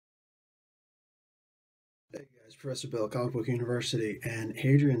It's Professor Bill, Comic Book University, and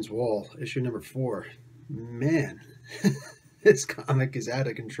Hadrian's Wall, issue number 4. Man, this comic is out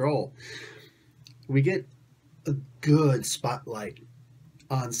of control. We get a good spotlight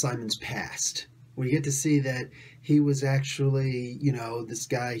on Simon's past. We get to see that he was actually, this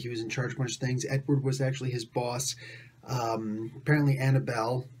guy, he was in charge of a bunch of things. Edward was actually his boss. Apparently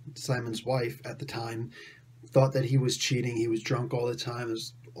Annabelle, Simon's wife at the time, thought that he was cheating. He was drunk all the time.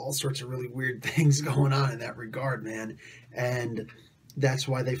 There's all sorts of really weird things going on in that regard, man. And that's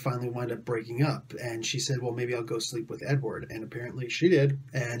why they finally wind up breaking up. And she said, well, maybe I'll go sleep with Edward. And apparently she did.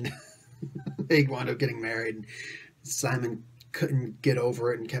 And they wound up getting married. Simon couldn't get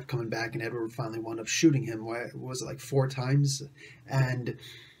over it and kept coming back. And Edward finally wound up shooting him. What was it, like 4 times? And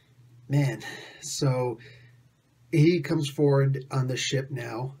man, so he comes forward on the ship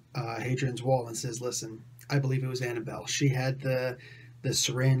now, Hadrian's Wall, and says, listen, I believe it was Annabelle. She had the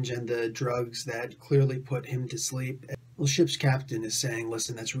syringe and the drugs that clearly put him to sleep. The ship's captain is saying,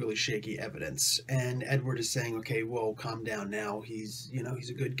 listen, that's really shaky evidence. And Edward is saying, okay, well, calm down now. He's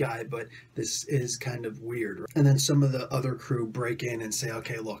a good guy, but this is kind of weird. And then some of the other crew break in and say,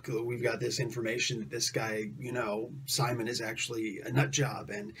 okay, look, we've got this information that this guy, Simon is actually a nut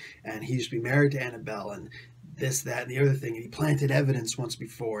job, and he used to be married to Annabelle, and this, that, and the other thing, and he planted evidence once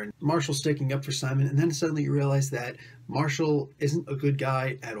before. And Marshall's sticking up for Simon, and then suddenly you realize that Marshall isn't a good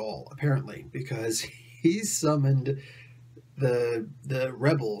guy at all, apparently, because he's summoned the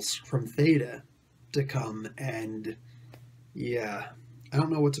rebels from Theta to come, and yeah, I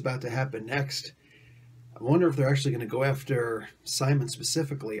don't know what's about to happen next. I wonder if they're actually going to go after Simon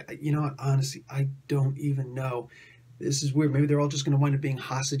specifically. You know what, honestly, I don't even know. This is weird. Maybe they're all just going to wind up being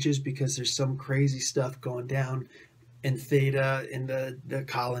hostages because there's some crazy stuff going down in Theta, in the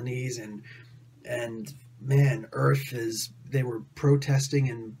colonies, and man, Earth they were protesting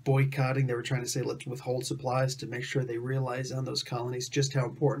and boycotting. They were trying to say, let's withhold supplies to make sure they realize on those colonies just how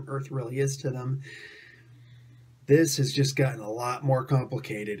important Earth really is to them. This has just gotten a lot more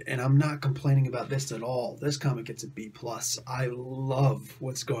complicated, and I'm not complaining about this at all. This comic gets a B+. I love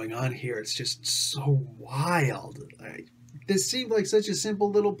what's going on here. It's just so wild. This seemed like such a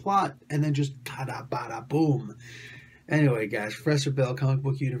simple little plot, and then just bada bada boom. Anyway, guys, Professor Bill, Comic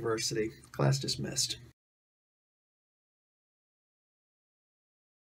Book University. Class dismissed.